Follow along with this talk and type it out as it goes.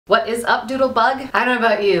What is up, Doodlebug? I don't know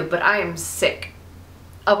about you, but I am sick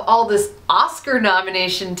of all this Oscar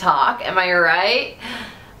nomination talk, am I right?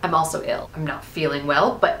 I'm also ill. I'm not feeling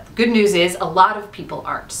well, but the good news is a lot of people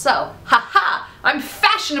aren't. So, haha, I'm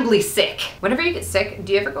fashionably sick. Whenever you get sick,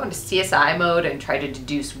 do you ever go into CSI mode and try to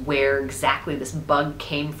deduce where exactly this bug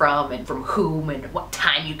came from and from whom and what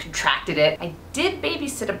time you contracted it? I did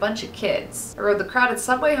babysit a bunch of kids. I rode the crowded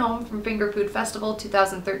subway home from Finger Food Festival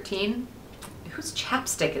 2013. Whose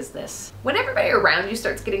chapstick is this? When everybody around you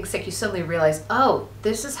starts getting sick, you suddenly realize, oh,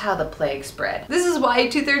 this is how the plague spread. This is why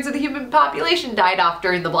 2/3 of the human population died off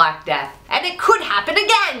during the Black Death. And it could happen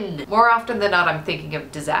again! More often than not, I'm thinking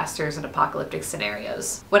of disasters and apocalyptic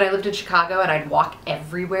scenarios. When I lived in Chicago and I'd walk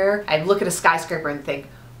everywhere, I'd look at a skyscraper and think,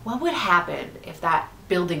 what would happen if that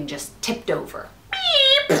building just tipped over?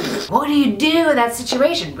 What do you do in that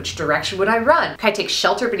situation? Which direction would I run? Could I take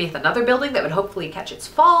shelter beneath another building that would hopefully catch its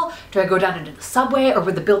fall? Do I go down into the subway, or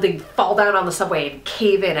would the building fall down on the subway and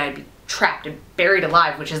cave in? I'd be trapped and buried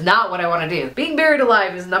alive, which is not what I want to do. Being buried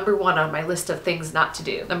alive is #1 on my list of things not to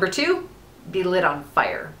do. #2, be lit on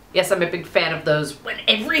fire. Yes, I'm a big fan of those when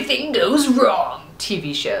everything goes wrong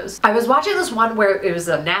TV shows. I was watching this one where it was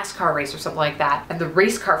a NASCAR race or something like that, and the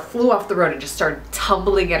race car flew off the road and just started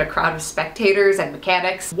tumbling at a crowd of spectators and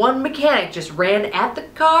mechanics. One mechanic just ran at the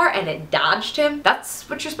car and it dodged him. That's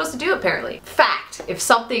what you're supposed to do, apparently. Fact, if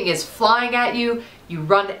something is flying at you, you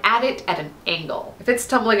run at it at an angle. If it's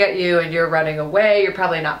tumbling at you and you're running away, you're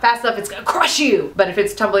probably not fast enough, it's gonna crush you. But if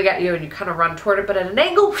it's tumbling at you and you kind of run toward it, but at an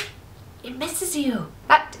angle, it misses you.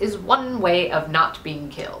 That is one way of not being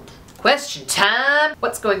killed. Question time!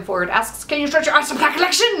 What's Going Forward asks, can you stretch your art supply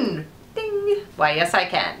collection? Ding! Why, yes I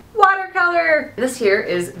can. Watercolor! This here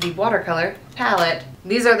is the watercolor palette.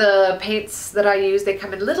 These are the paints that I use. They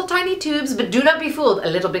come in little tiny tubes, but do not be fooled. A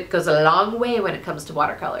little bit goes a long way when it comes to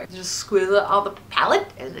watercolor. You just squeeze it on the palette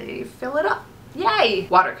and then you fill it up. Yay!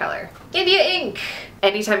 Watercolor. India ink.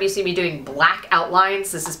 Anytime you see me doing black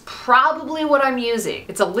outlines, this is probably what I'm using.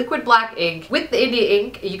 It's a liquid black ink. With the India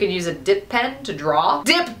ink, you can use a dip pen to draw.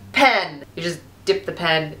 Dip pen! You just dip the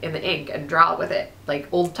pen in the ink and draw with it, like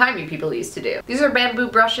old-timey people used to do. These are bamboo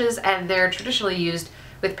brushes, and they're traditionally used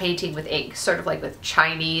with painting with ink, sort of like with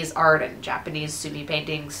Chinese art and Japanese sumi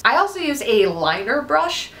paintings. I also use a liner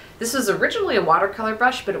brush. This is originally a watercolor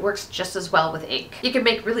brush, but it works just as well with ink. You can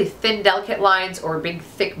make really thin, delicate lines or big,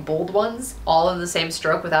 thick, bold ones, all in the same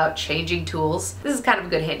stroke without changing tools. This is kind of a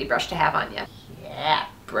good handy brush to have on you. Yeah,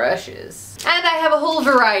 brushes. And I have a whole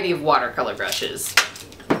variety of watercolor brushes.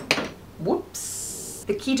 Whoops.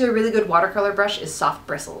 The key to a really good watercolor brush is soft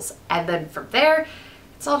bristles. And then from there,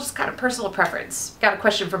 it's all just kind of personal preference. Got a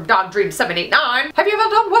question from DogDream789. Have you ever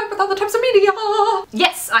done work with other types of media?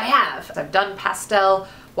 Yes, I have. I've done pastel,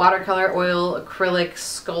 watercolor, oil, acrylic,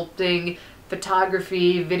 sculpting,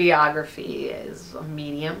 photography, videography is a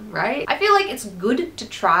medium, right? I feel like it's good to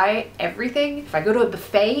try everything. If I go to a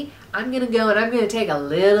buffet, I'm gonna go and I'm gonna take a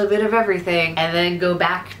little bit of everything and then go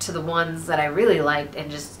back to the ones that I really liked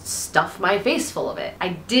and just stuff my face full of it. I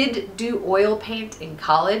did do oil paint in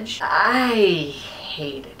college. I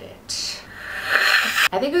hated it.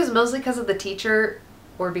 I think it was mostly because of the teacher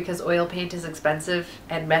or because oil paint is expensive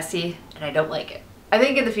and messy and I don't like it. I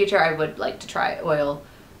think in the future I would like to try oil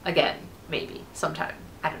again, maybe, sometime.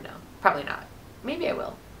 I don't know. Probably not. Maybe I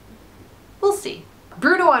will. We'll see.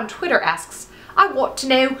 Bruno on Twitter asks, I want to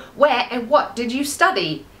know where and what did you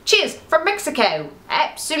study? Cheers from Mexico.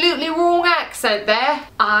 Absolutely wrong accent there.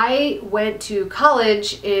 I went to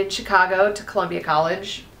college in Chicago, to Columbia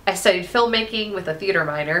College. I studied filmmaking with a theater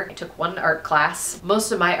minor. I took one art class.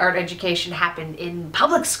 Most of my art education happened in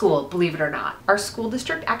public school, believe it or not. Our school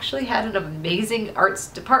district actually had an amazing arts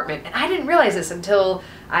department, and I didn't realize this until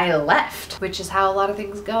I left, which is how a lot of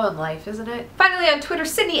things go in life, isn't it? Finally on Twitter,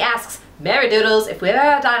 Sydney asks, Mary Doodles, if we were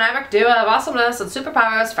a dynamic duo of awesomeness and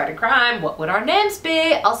superpowers fighting crime, what would our names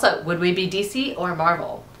be? Also, would we be DC or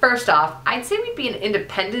Marvel? First off, I'd say we'd be an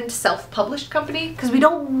independent, self-published company because we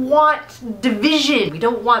don't want division. We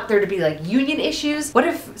don't want there to be like union issues. What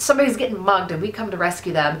if somebody's getting mugged and we come to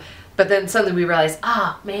rescue them, but then suddenly we realize,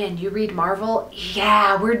 ah, man, you read Marvel?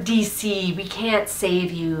 Yeah, we're DC. We can't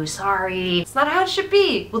save you. Sorry. It's not how it should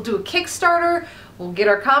be. We'll do a Kickstarter. We'll get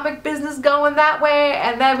our comic business going that way,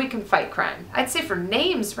 and then we can fight crime. I'd say for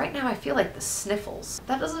names, right now I feel like the Sniffles.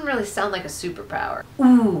 That doesn't really sound like a superpower.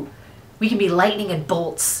 Ooh. We can be lightning and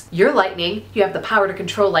bolts. You're lightning, you have the power to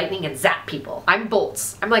control lightning and zap people. I'm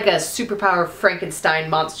bolts. I'm like a superpower Frankenstein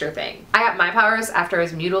monster thing. I got my powers after I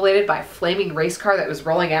was mutilated by a flaming race car that was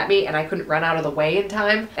rolling at me and I couldn't run out of the way in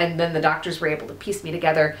time. And then the doctors were able to piece me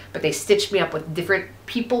together, but they stitched me up with different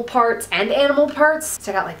people parts and animal parts.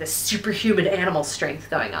 So I got like this superhuman animal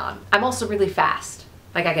strength going on. I'm also really fast.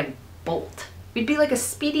 Like I can bolt. We'd be like a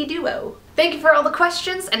speedy duo. Thank you for all the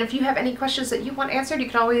questions, and if you have any questions that you want answered, you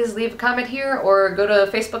can always leave a comment here or go to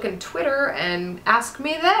Facebook and Twitter and ask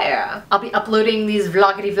me there. I'll be uploading these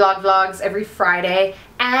vloggity vlogs every Friday,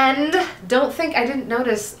 and don't think I didn't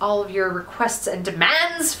notice all of your requests and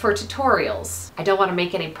demands for tutorials. I don't want to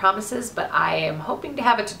make any promises, but I am hoping to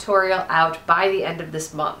have a tutorial out by the end of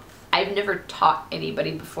this month. I've never taught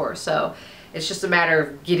anybody before, so it's just a matter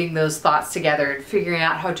of getting those thoughts together and figuring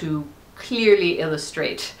out how to clearly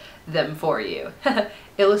illustrate them for you.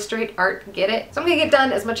 Illustrate, art, get it? So I'm gonna get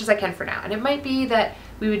done as much as I can for now. And it might be that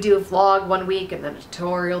we would do a vlog one week and then a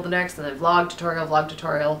tutorial the next and then vlog,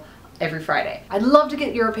 tutorial every Friday. I'd love to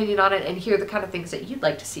get your opinion on it and hear the kind of things that you'd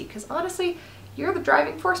like to see, because honestly, you're the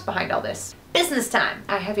driving force behind all this. Business time!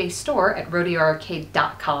 I have a store at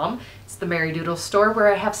rodeoarcade.com. It's the Mary Doodle store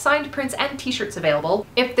where I have signed prints and t-shirts available.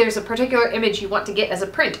 If there's a particular image you want to get as a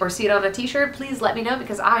print or see it on a t-shirt, please let me know,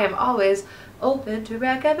 because I am always open to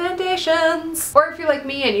recommendations. Or if you're like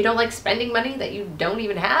me and you don't like spending money that you don't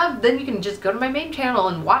even have, then you can just go to my main channel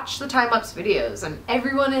and watch the time-lapse videos and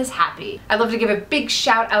everyone is happy. I'd love to give a big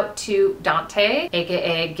shout out to Dante,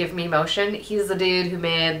 aka Give Me Motion. He's the dude who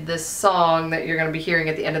made this song that you're gonna be hearing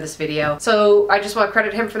at the end of this video. So I just want to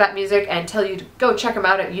credit him for that music and tell you to go check him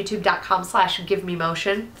out at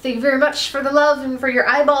youtube.com/givememotion. Thank you very much for the love and for your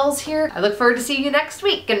eyeballs here. I look forward to seeing you next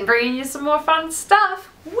week and bringing you some more fun stuff.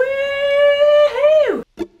 Woohoo!